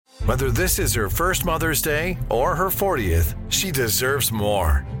Whether this is her first Mother's Day or her 40th, she deserves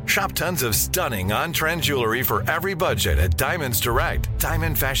more. Shop tons of stunning on-trend jewelry for every budget at Diamonds Direct.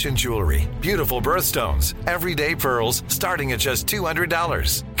 Diamond fashion jewelry, beautiful birthstones, everyday pearls starting at just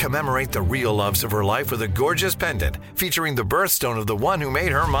 $200. Commemorate the real loves of her life with a gorgeous pendant featuring the birthstone of the one who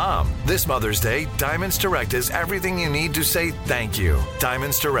made her mom. This Mother's Day, Diamonds Direct is everything you need to say thank you.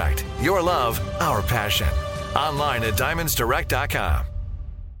 Diamonds Direct. Your love, our passion. Online at diamondsdirect.com.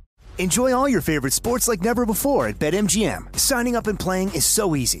 Enjoy all your favorite sports like never before at BetMGM. Signing up and playing is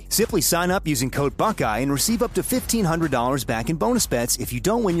so easy. Simply sign up using code Buckeye and receive up to $1,500 back in bonus bets if you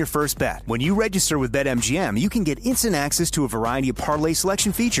don't win your first bet. When you register with BetMGM, you can get instant access to a variety of parlay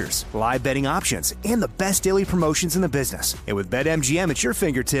selection features, live betting options, and the best daily promotions in the business. And with BetMGM at your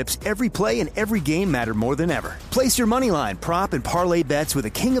fingertips, every play and every game matter more than ever. Place your moneyline, prop, and parlay bets with the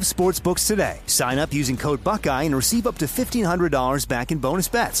king of sportsbooks today. Sign up using code Buckeye and receive up to $1,500 back in bonus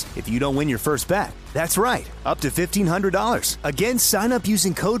bets if you don't win your first bet. That's right, up to $1,500. Again, sign up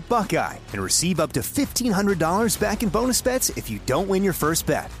using code Buckeye and receive up to $1,500 back in bonus bets if you don't win your first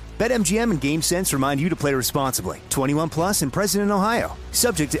bet. BetMGM and GameSense remind you to play responsibly. 21 plus and present in Ohio.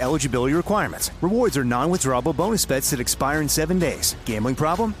 Subject to eligibility requirements. Rewards are non-withdrawable bonus bets that expire in 7 days. Gambling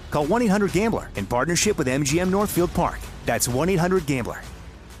problem? Call 1-800-GAMBLER in partnership with MGM Northfield Park. That's 1-800-GAMBLER.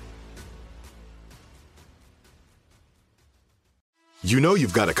 You know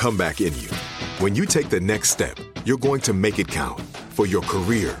you've got a comeback in you. When you take the next step, you're going to make it count. For your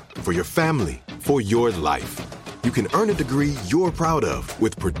career, for your family, for your life. You can earn a degree you're proud of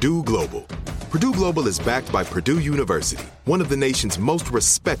with Purdue Global. Purdue Global is backed by Purdue University, one of the nation's most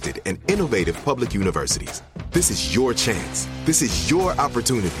respected and innovative public universities. This is your chance. This is your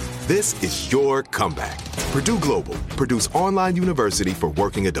opportunity. This is your comeback. Purdue Global, Purdue's online university for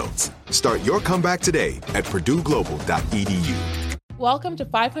working adults. Start your comeback today at purdueglobal.edu. Welcome to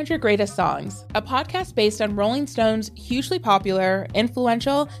 500 Greatest Songs, a podcast based on Rolling Stone's hugely popular,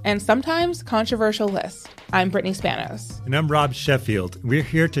 influential, and sometimes controversial list. I'm Brittany Spanos. And I'm Rob Sheffield. We're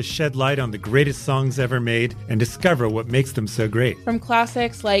here to shed light on the greatest songs ever made and discover what makes them so great. From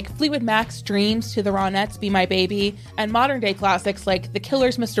classics like Fleetwood Mac's Dreams to the Ronettes' Be My Baby, and modern-day classics like The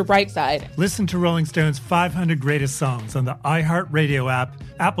Killer's Mr. Brightside. Listen to Rolling Stone's 500 Greatest Songs on the iHeartRadio app,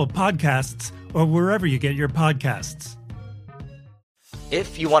 Apple Podcasts, or wherever you get your podcasts.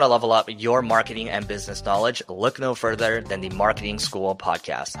 If you want to level up your marketing and business knowledge, look no further than the Marketing School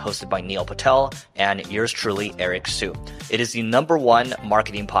podcast, hosted by Neil Patel and yours truly, Eric Su. It is the #1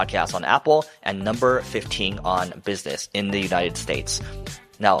 marketing podcast on Apple and number 15 on business in the United States.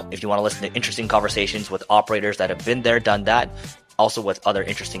 Now, if you want to listen to interesting conversations with operators that have been there, done that, also with other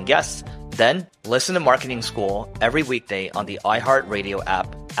interesting guests, then listen to Marketing School every weekday on the iHeartRadio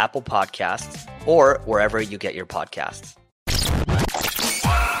app, Apple Podcasts, or wherever you get your podcasts.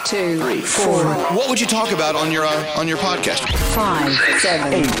 2, 3, 4. What would you talk about on your podcast? 5,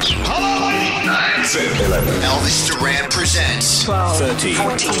 7, 8. Hello, 9, 10, 11. Elvis Duran presents 12, 13,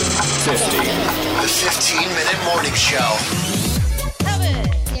 14, 15. The 15-minute morning show.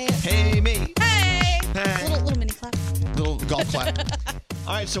 Hey, me. Hey. Hey. Little mini clap. Little golf clap.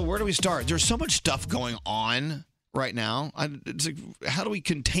 All right, so where do we start? There's so much stuff going on right now. It's like, how do we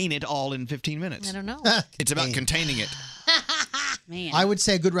contain it all in 15 minutes? I don't know. It's about containing it. Man. I would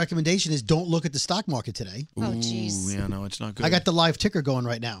say a good recommendation is don't look at the stock market today. Oh, jeez. Yeah, no, it's not good. I got the live ticker going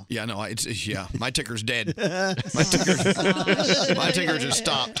right now. Yeah, no, my ticker's dead. my ticker just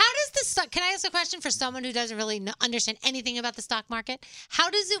stopped. How does the stock? Can I ask a question for someone who doesn't really understand anything about the stock market? How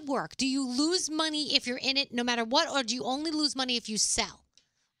does it work? Do you lose money if you're in it, no matter what, or do you only lose money if you sell?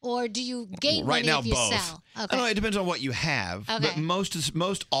 Or do you gain right money now, if you both. sell? Okay. I don't know, it depends on what you have. Okay. But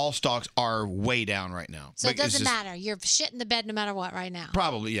most all stocks are way down right now. So it doesn't matter. You're shit in the bed no matter what right now.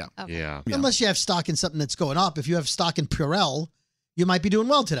 Probably, yeah. Okay. Yeah. Unless you have stock in something that's going up. If you have stock in Purell, you might be doing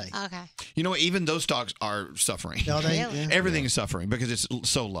well today. Okay. You know what? Even those stocks are suffering. No, Really? yeah. Everything is suffering because it's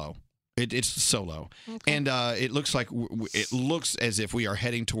so low. It's so low. Okay. And it looks as if we are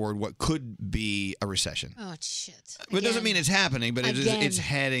heading toward what could be a recession. Oh, shit. But it doesn't mean it's happening, but Again. it's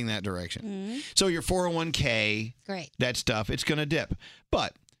heading that direction. Mm-hmm. So your 401k, Great. that stuff, it's going to dip.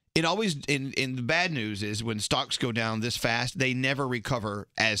 But it always, in the bad news is when stocks go down this fast, they never recover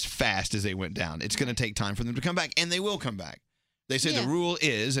as fast as they went down. It's going to take time for them to come back, and they will come back. They say the rule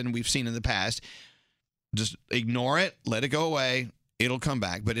is, and we've seen in the past, just ignore it, let it go away. It'll come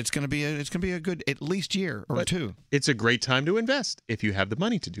back, but it's going to be a good at least year or two. It's a great time to invest if you have the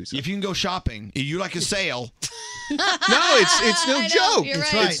money to do so. If you can go shopping, you like a sale. No, it's no joke. You're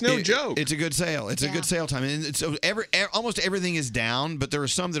right. It's no joke. It's a good sale. It's a good sale time, and so almost everything is down, but there are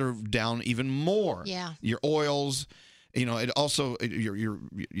some that are down even more. Yeah. Your oils, It also your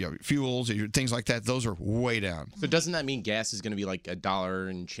fuels, your things like that. Those are way down. So doesn't that mean gas is going to be like $1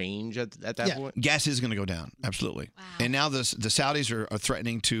 and change at that point? Gas is going to go down, absolutely. Wow. And now the Saudis are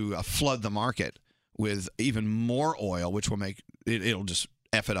threatening to flood the market with even more oil, which will make it'll just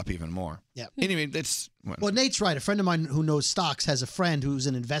F it up even more. Yeah. Anyway, that's well, Nate's right. A friend of mine who knows stocks has a friend who's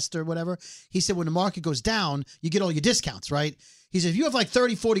an investor or whatever. He said when the market goes down, you get all your discounts, right? He said if you have like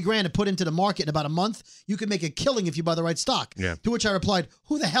 30, 40 grand to put into the market in about a month, you can make a killing if you buy the right stock. Yeah. To which I replied,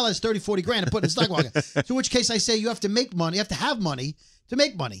 who the hell has 30, 40 grand to put in the stock market? To which case I say you have to make money. You have to have money to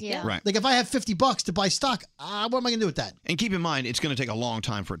make money. Yeah. Right. Like if I have $50 to buy stock, what am I going to do with that? And keep in mind, it's going to take a long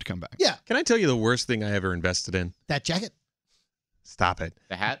time for it to come back. Yeah. Can I tell you the worst thing I ever invested in? That jacket? Stop it.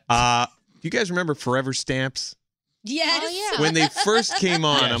 The hat? Do you guys remember Forever Stamps? Yes. Oh, yeah. When they first came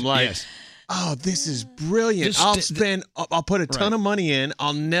on, Yes, I'm like, yes. oh, this is brilliant. I'll put a ton of money in.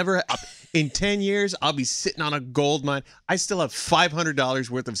 I'll never, in 10 years, I'll be sitting on a gold mine. I still have $500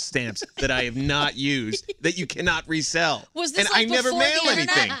 worth of stamps that I have not used that you cannot resell. Was this and like I never before mail the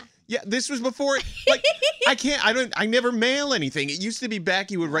internet? anything. Yeah, this was before. Like, I never mail anything. It used to be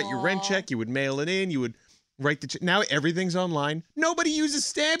back. You would write your rent check. You would mail it in. You would write the check. Now everything's online. Nobody uses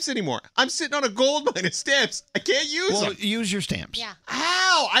stamps anymore. I'm sitting on a gold mine of stamps. I can't use them. Use your stamps. Yeah.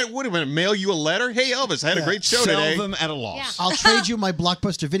 How? I would have been mail you a letter. Hey, Elvis, I had a great show Sell today. them at a loss. I'll trade you my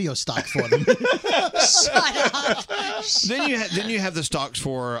Blockbuster video stock for them. Shut up. Then you have the stocks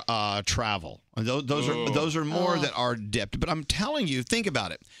for travel. Those are more that are dipped. But I'm telling you, think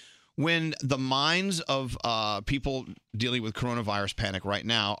about it. When the minds of people dealing with coronavirus panic right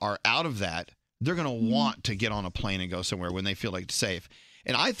now are out of that, they're going to want to get on a plane and go somewhere when they feel like it's safe.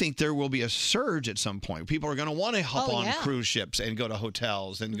 And I think there will be a surge at some point. People are going to want to hop on cruise ships and go to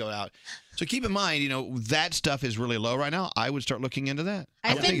hotels and go out. So keep in mind, that stuff is really low right now. I would start looking into that.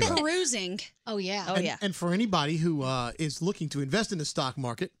 I've been perusing. Oh, yeah. Oh, yeah. And for anybody who is looking to invest in the stock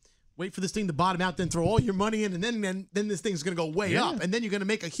market, wait for this thing to bottom out, then throw all your money in, and then this thing's going to go way up, and then you're going to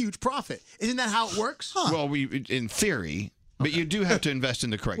make a huge profit. Isn't that how it works? Well, in theory... But you do have to invest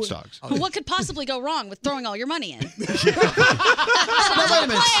in the correct stocks. But what could possibly go wrong with throwing all your money in? Wait a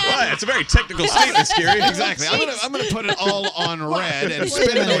minute. Well, it's a very technical statement, Scary. Exactly. I'm gonna put it all on red and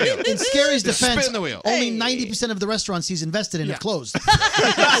spin the wheel. In Scary's defense, Spin the wheel. only 90% of the restaurants he's invested in have closed. But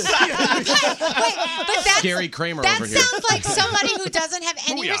that's, Gary Kramer that over here. sounds like somebody who doesn't have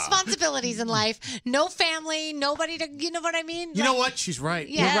any responsibilities in life, no family, nobody to, you know what I mean? You know what? She's right.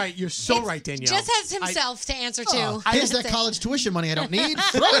 Yeah. You're right. You're so right, Danielle. Just has himself to answer to. Here's that college tuition money I don't need.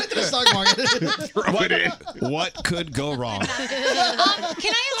 Throw it into the stock market. Throw it in. What could go wrong?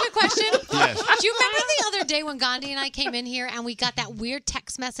 Can I ask a question? Yes. Do you remember the other day when Gandhi and I came in here and we got that weird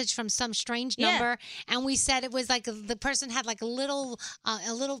text message from some strange number, and we said it was like the person had like a little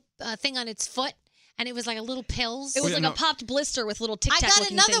thing on its foot? And it was like a little pills. It was like a popped blister with little Tic Tac. I got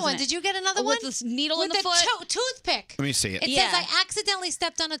looking another things one. in it. Did you get another one? With this needle with in the foot? Toothpick. Let me see it. It says I accidentally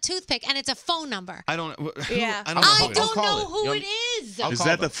stepped on a toothpick, and it's a phone number. I don't. Yeah. I don't know who it is. Is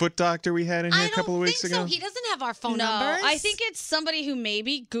that the foot doctor we had in here a couple of I weeks think ago? so. He doesn't have our phone No, numbers. I think it's somebody who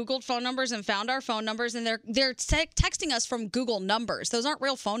maybe Googled phone numbers and found our phone numbers, and they're texting us from Google numbers. Those aren't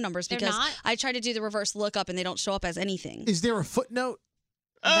real phone numbers They're because not? I tried to do the reverse lookup, and they don't show up as anything. Is there a footnote?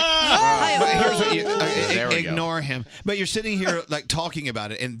 But here's what you, There we go. ignore him. But you're sitting here like talking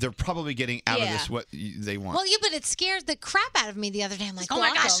about it, and they're probably getting out of Yeah. this what they want. Well, yeah, but it scared the crap out of me the other day. I'm like, Just oh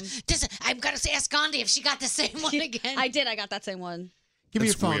my block gosh, I'm going to ask Gandhi if she got the same one again. I did. I got that same one. Give me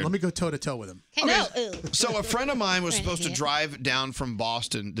your That's phone. weird. Let me go toe to toe with him. So a friend of mine was Right, supposed to yeah. drive down from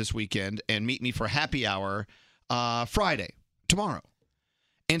Boston this weekend and meet me for happy hour Friday, tomorrow.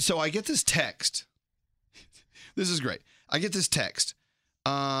 And so I get this text. This is great. I get this text.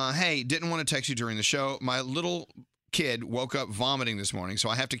 Hey, didn't want to text you during the show. My little kid woke up vomiting this morning, so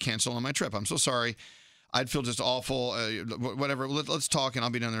I have to cancel on my trip. I'm so sorry. I'd feel just awful. Whatever. Let's talk, and I'll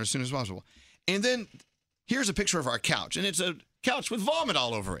be down there as soon as possible. And then here's a picture of our couch, and it's a couch with vomit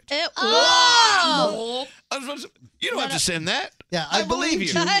all over it. Oh! You don't have to send that. Yeah, I believe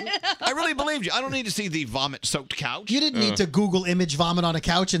believed you. you. I really believed you. I don't need to see the vomit-soaked couch. You didn't need to Google image vomit on a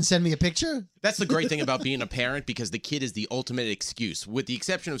couch and send me a picture. That's the great thing about being a parent, because the kid is the ultimate excuse. With the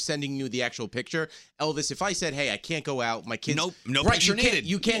exception of sending you the actual picture, Elvis, if I said, hey, I can't go out, my kids... Nope, no right, picture you can't- needed.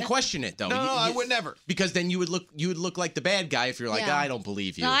 You can't question it, though. No, You- I you- would never. Because then you would look like the bad guy if you're like, Yeah. I don't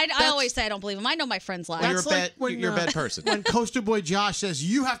believe you. No, I always say I don't believe him. I know my friends lie. Well, you're a bad person. When Coaster Boy Josh says,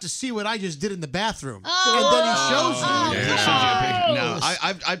 you have to see what I just did in the bathroom. Oh, and then he shows you. He sends you a picture. No,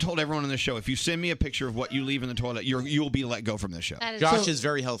 I've told everyone on this show, if you send me a picture of what you leave in the toilet, you'll be let go from this show. Josh is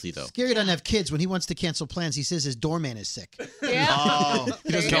very healthy, though. Gary doesn't have kids. When he wants to cancel plans, he says his doorman is sick. Oh,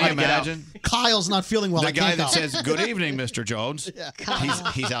 can you imagine? Kyle's not feeling well. The I guy can't that go. says, "Good evening, Mr. Jones."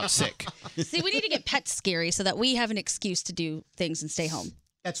 He's out sick. See, we need to get pets scary so that we have an excuse to do things and stay home.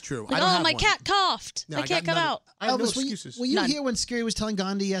 That's true. Like, oh, my cat coughed. I can't come out. I have no Elvis, excuses. Were you None. here when Scary was telling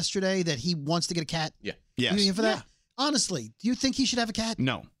Gandhi yesterday that he wants to get a cat? Yeah. Yes. You here for that? Yeah. Honestly, do you think he should have a cat?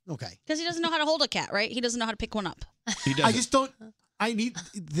 No. Okay. Because he doesn't know how to hold a cat, right? He doesn't know how to pick one up. He doesn't. I just don't.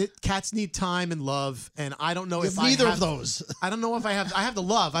 Cats need time and love, and I don't know You if have neither I have of those. I don't know if I have. I have the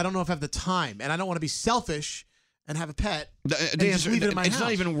love. I don't know if I have the time, and I don't want to be selfish and have a pet. The and just answer, leave it in my it's house.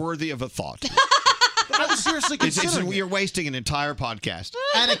 not even worthy of a thought. I was seriously considering it. You're wasting an entire podcast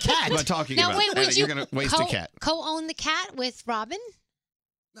And a cat. by talking Now, about wait, it. would You're you going to waste a cat. co-own the cat with Robin?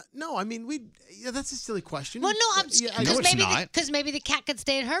 No, I mean that's a silly question. Well, no, I'm No, it's not. because maybe the cat could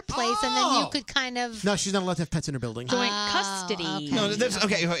stay at her place, and then you could kind of No, she's not allowed to have pets in her building. Joint custody. okay. No, that's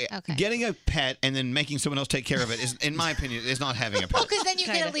okay. Okay. Getting a pet and then making someone else take care of it is, in my opinion, is not having a pet. Well, because then you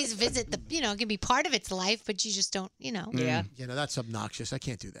can Kinda. at least visit it can be part of its life, but you just don't, Yeah. Yeah, no, that's obnoxious. I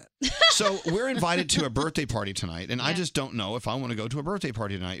can't do that. So we're invited to a birthday party tonight, and I just don't know if I want to go to a birthday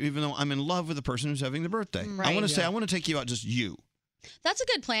party tonight, even though I'm in love with the person who's having the birthday. I Right. want to say I want to take you out, just you. That's a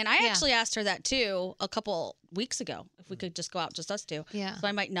good plan. I Yeah. actually asked her that too a couple weeks ago, if we could just go out, just us two. Yeah. So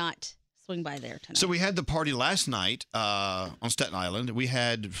I might not swing by there tonight. So we had the party last night on Staten Island. We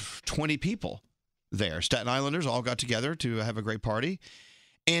had 20 people there. Staten Islanders all got together to have a great party.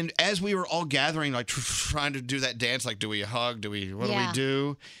 And as we were all gathering, like trying to do that dance, like, do we hug? What do we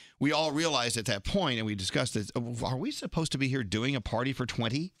do? We all realized at that point, and we discussed this, are we supposed to be here doing a party for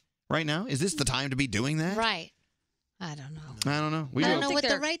 20 right now? Is this the time to be doing that? right. I don't know. I don't know. I don't know think what the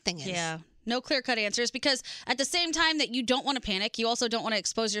they're- right thing is. Yeah. No clear-cut answers, because at the same time that you don't want to panic, you also don't want to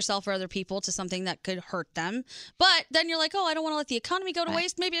expose yourself or other people to something that could hurt them. But then you're like, oh, I don't want to let the economy go to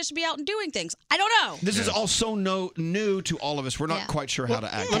waste. Maybe I should be out and doing things. I don't know. This is all so new to all of us. We're not Yeah. quite sure how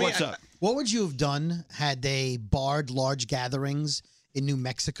to act. Let me- What's up? What would you have done had they barred large gatherings in New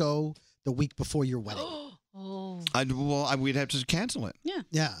Mexico the week before your wedding? Oh. We'd have to cancel it. Yeah.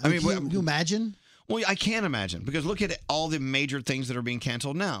 Yeah. I mean, can you imagine? Well, I can't imagine, because look at all the major things that are being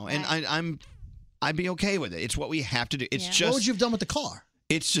canceled now, and I'd be okay with it. It's what we have to do. It's just What would you have done with the car?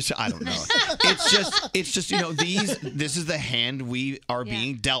 It's just I don't know. it's just this is the hand we are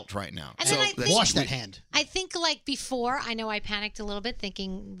being dealt right now. And so then I think- Wash that hand. I think like before, I know I panicked a little bit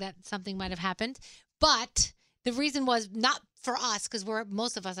thinking that something might have happened, but the reason was not for us because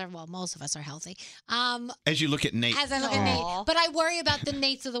most of us are healthy. As you look at Nate, As I look at Nate, but I worry about the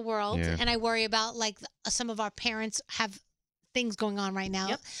Nates of the world, Yeah. and I worry about like some of our parents have things going on right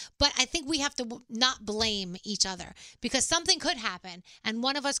now. But I think we have to not blame each other because something could happen, and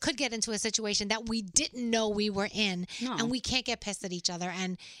one of us could get into a situation that we didn't know we were in, and we can't get pissed at each other.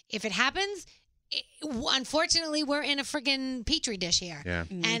 And if it happens, unfortunately, we're in a friggin' petri dish here. Yeah.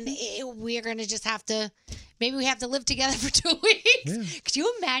 And we're going to just have to, maybe we have to live together for 2 weeks. Could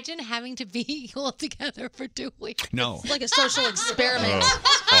you imagine having to be all together for 2 weeks? No. It's like a social experiment.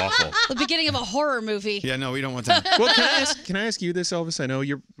 Awful. The beginning of a horror movie. Yeah, no, we don't want that. Well, can I ask you this, Elvis? I know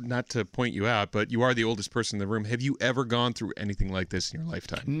you're not to point you out, but you are the oldest person in the room. Have you ever gone through anything like this in your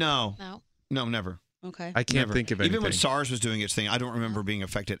lifetime? No, No. never. Okay. I can't Never. think of anything. Even when SARS was doing its thing, I don't remember being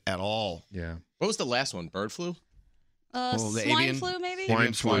affected at all. Yeah. What was the last one? Bird flu? Well, the swine avian- flu, maybe?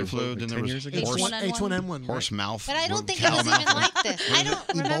 Swine flu. like Then 10 there was years ago? H1N1. horse mouth. But I don't think it was even like this. I don't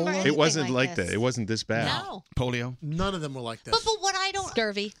remember anything It wasn't like this. that. It wasn't this bad. No. Polio. None of them were like this. But what I don't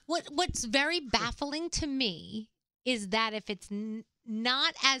Scurvy. What's very baffling to me is that if it's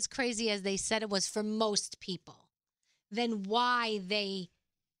not as crazy as they said it was for most people, then why they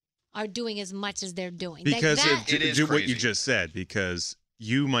are doing as much as they're doing? Because It is do what you crazy. just said, because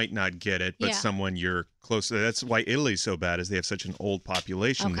you might not get it, but Yeah. someone you're close to. That's why Italy's so bad, is they have such an old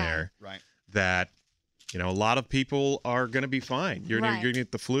population Okay. there Right. that, a lot of people are going to be fine. You're Right. going to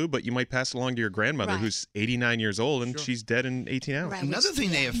get the flu, but you might pass it along to your grandmother Right. who's 89 years old and she's dead in 18 hours. Right. Another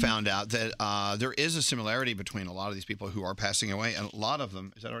thing they have found out that there is a similarity between a lot of these people who are passing away, and a lot of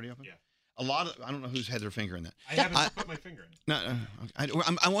them. Is that already open? Yeah. A lot of I don't know who's had their finger in that. I haven't put my finger in it. No,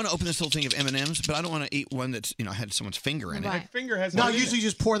 I want to open this little thing of M&Ms, but I don't want to eat one that's had someone's finger in it. Right. My finger has No, nothing in usually it.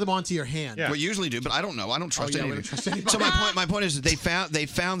 just pour them onto your hand. Yeah. We usually do, but I don't know. I don't trust yeah, we anything. don't trust anybody. So my point is that they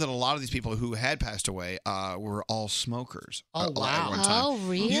found that a lot of these people who had passed away were all smokers. Oh, at wow. one time. Oh,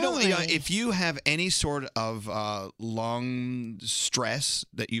 really? You know, if you have any sort of lung stress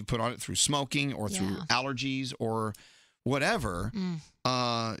that you've put on it through smoking or through Yeah. allergies or whatever,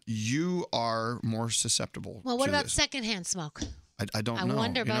 you are more susceptible. Well, what to about this. secondhand smoke? I don't I know.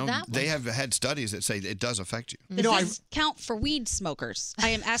 wonder about that They one. have had studies that say it does affect you. Does this count for weed smokers? I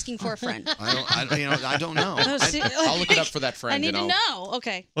am asking for a friend. I don't know. Oh, see, I'll look it up for that friend. I need and to I'll- know.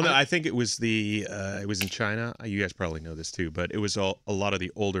 Okay. Well, no, I think it was it was in China. You guys probably know this too, but it was a lot of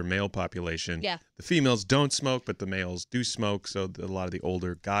the older male population. Yeah. The females don't smoke, but the males do smoke. So a lot of the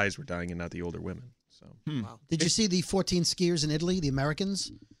older guys were dying and not the older women. So. Did you see the 14 skiers in Italy, the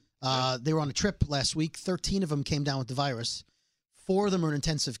Americans? They were on a trip last week. 13 of them came down with the virus. 4 of them are in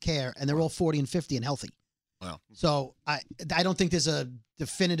intensive care, and they're all 40 and 50 and healthy. Wow. So I don't think there's a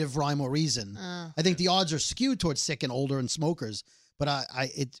definitive rhyme or reason. I think the odds are skewed towards sick and older and smokers, but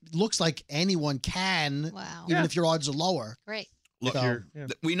it looks like anyone can, even if your odds are lower. Great. Look, So-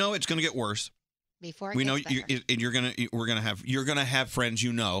 we know it's going to get worse. Before it We know gets better. you're going to have friends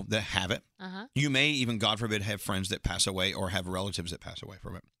that have it. Uh-huh. You may even, God forbid, have friends that pass away or have relatives that pass away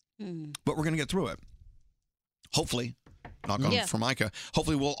from it. But we're going to get through it. Hopefully, knock on Formica.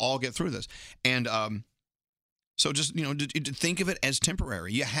 Hopefully, we'll all get through this. And so, just think of it as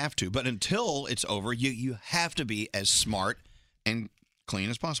temporary. You have to, but until it's over, you have to be as smart and clean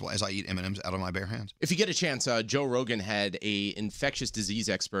as possible. As I eat M&Ms out of my bare hands. If you get a chance, Joe Rogan had a infectious disease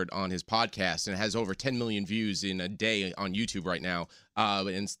expert on his podcast, and it has over 10 million views in a day on YouTube right now. And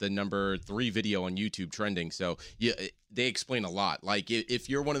it's the number 3 video on YouTube trending. So they explain a lot. Like if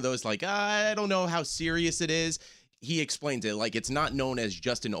you're one of those like, I don't know how serious it is, he explains it like it's not known as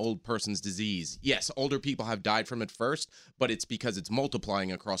just an old person's disease. Yes, older people have died from it first, but it's because it's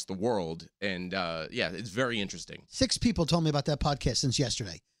multiplying across the world. And it's very interesting. 6 people told me about that podcast since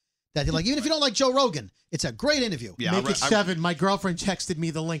yesterday. That they're like, even if you don't like Joe Rogan, it's a great interview. Yeah, Make it 7. My girlfriend texted me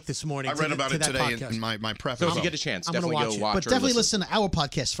the link this morning. I read about to it that today podcast. in my prep. So as if you well. get a chance, I'm definitely gonna go watch it. watch But or definitely listen. listen to our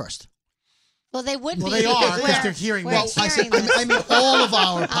podcast first. Well, they would be. They are, because We're- they're hearing we're this. hearing I mean all of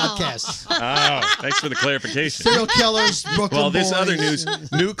our podcasts. Oh, thanks for the clarification. Serial killers, Brooklyn Well, this Boys. other news: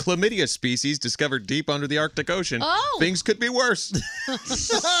 new chlamydia species discovered deep under the Arctic Ocean. Oh. Things could be worse.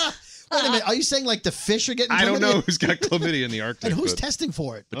 Wait a minute. Are you saying like the fish are getting I don't chlamydia? know who's got chlamydia in the Arctic. And who's but- testing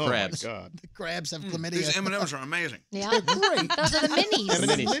for it? The Oh, crabs. my God. The crabs have chlamydia. These M&Ms are amazing. Yeah. Great. Those are the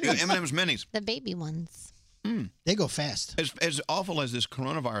minis. M&M's minis. The baby ones. They go fast. As awful as this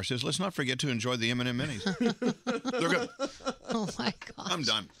coronavirus is, let's not forget to enjoy the M&M minis. They're good. Oh my God. I'm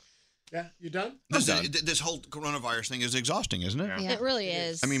done. Yeah, you done? This whole coronavirus thing is exhausting, isn't it? Yeah. It really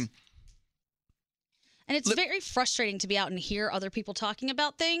is. I mean, and it's very frustrating to be out and hear other people talking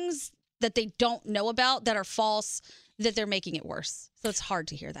about things that they don't know about that are false, that they're making it worse. So it's hard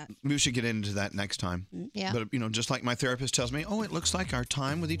to hear that. we should get into that next time. Yeah. But, just like my therapist tells me, it looks like our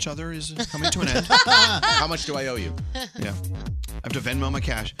time with each other is coming to an end. How much do I owe you? Yeah. I have to Venmo my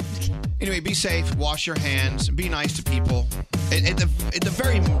cash. Anyway, be safe. Wash your hands. Be nice to people. At the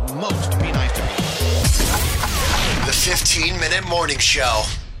very most, be nice to people. The 15-minute morning show.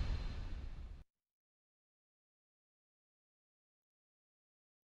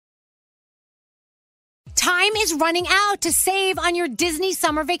 Time is running out to save on your Disney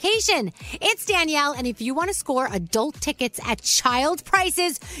summer vacation. It's Danielle, and if you want to score adult tickets at child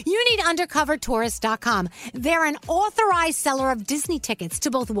prices, you need UndercoverTourist.com. They're an authorized seller of Disney tickets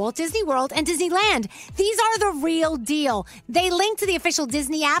to both Walt Disney World and Disneyland. These are the real deal. They link to the official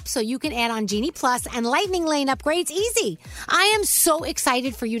Disney app so you can add on Genie Plus and Lightning Lane upgrades easy. I am so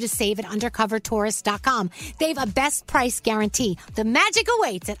excited for you to save at UndercoverTourist.com. They have a best price guarantee. The magic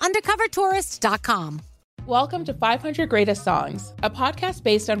awaits at UndercoverTourist.com. Welcome to 500 Greatest Songs, a podcast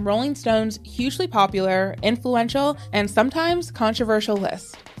based on Rolling Stone's hugely popular, influential, and sometimes controversial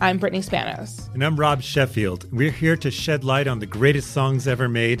list. I'm Brittany Spanos. And I'm Rob Sheffield. We're here to shed light on the greatest songs ever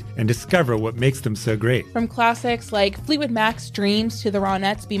made and discover what makes them so great. From classics like Fleetwood Mac's Dreams to the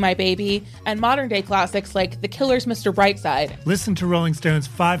Ronettes' Be My Baby, and modern-day classics like The Killer's Mr. Brightside. Listen to Rolling Stone's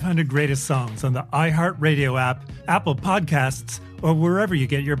 500 Greatest Songs on the iHeartRadio app, Apple Podcasts, or wherever you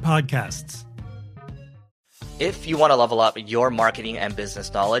get your podcasts. If you want to level up your marketing and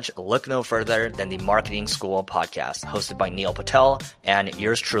business knowledge, look no further than the Marketing School podcast, hosted by Neil Patel and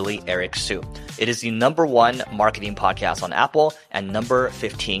yours truly, Eric Su. It is the #1 marketing podcast on Apple and number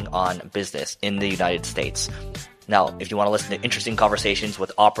 15 on business in the United States. Now, if you want to listen to interesting conversations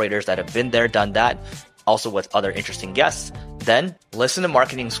with operators that have been there, done that, also with other interesting guests, then listen to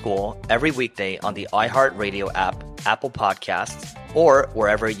Marketing School every weekday on the iHeartRadio app, Apple Podcasts, or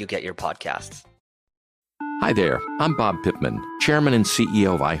wherever you get your podcasts. Hi there, I'm Bob Pittman, Chairman and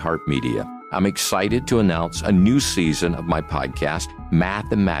CEO of iHeartMedia. I'm excited to announce a new season of my podcast,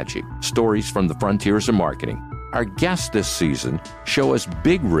 Math and Magic, Stories from the Frontiers of Marketing. Our guests this season show us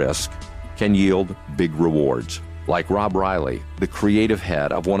big risk can yield big rewards. like Rob Riley, the creative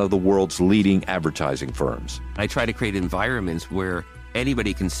head of one of the world's leading advertising firms. I try to create environments where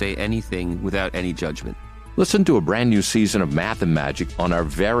anybody can say anything without any judgment. Listen to a brand new season of Math and Magic on our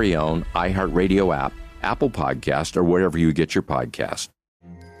very own iHeartRadio app, Apple Podcast, or wherever you get your podcast.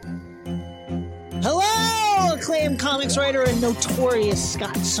 Hello, acclaimed comics writer and notorious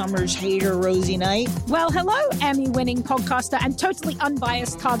Scott Summers hater, Rosie Knight. Well, hello, Emmy-winning podcaster and totally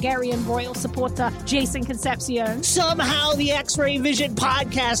unbiased Targaryen royal supporter, Jason Concepcion. Somehow the X-Ray Vision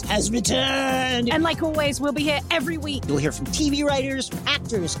podcast has returned. And like always, we'll be here every week. You'll hear from TV writers,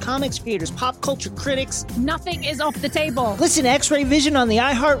 actors, comics creators, pop culture critics. Nothing is off the table. Listen to X-Ray Vision on the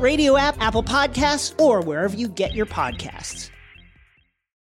iHeartRadio app, Apple Podcasts, or wherever you get your podcasts.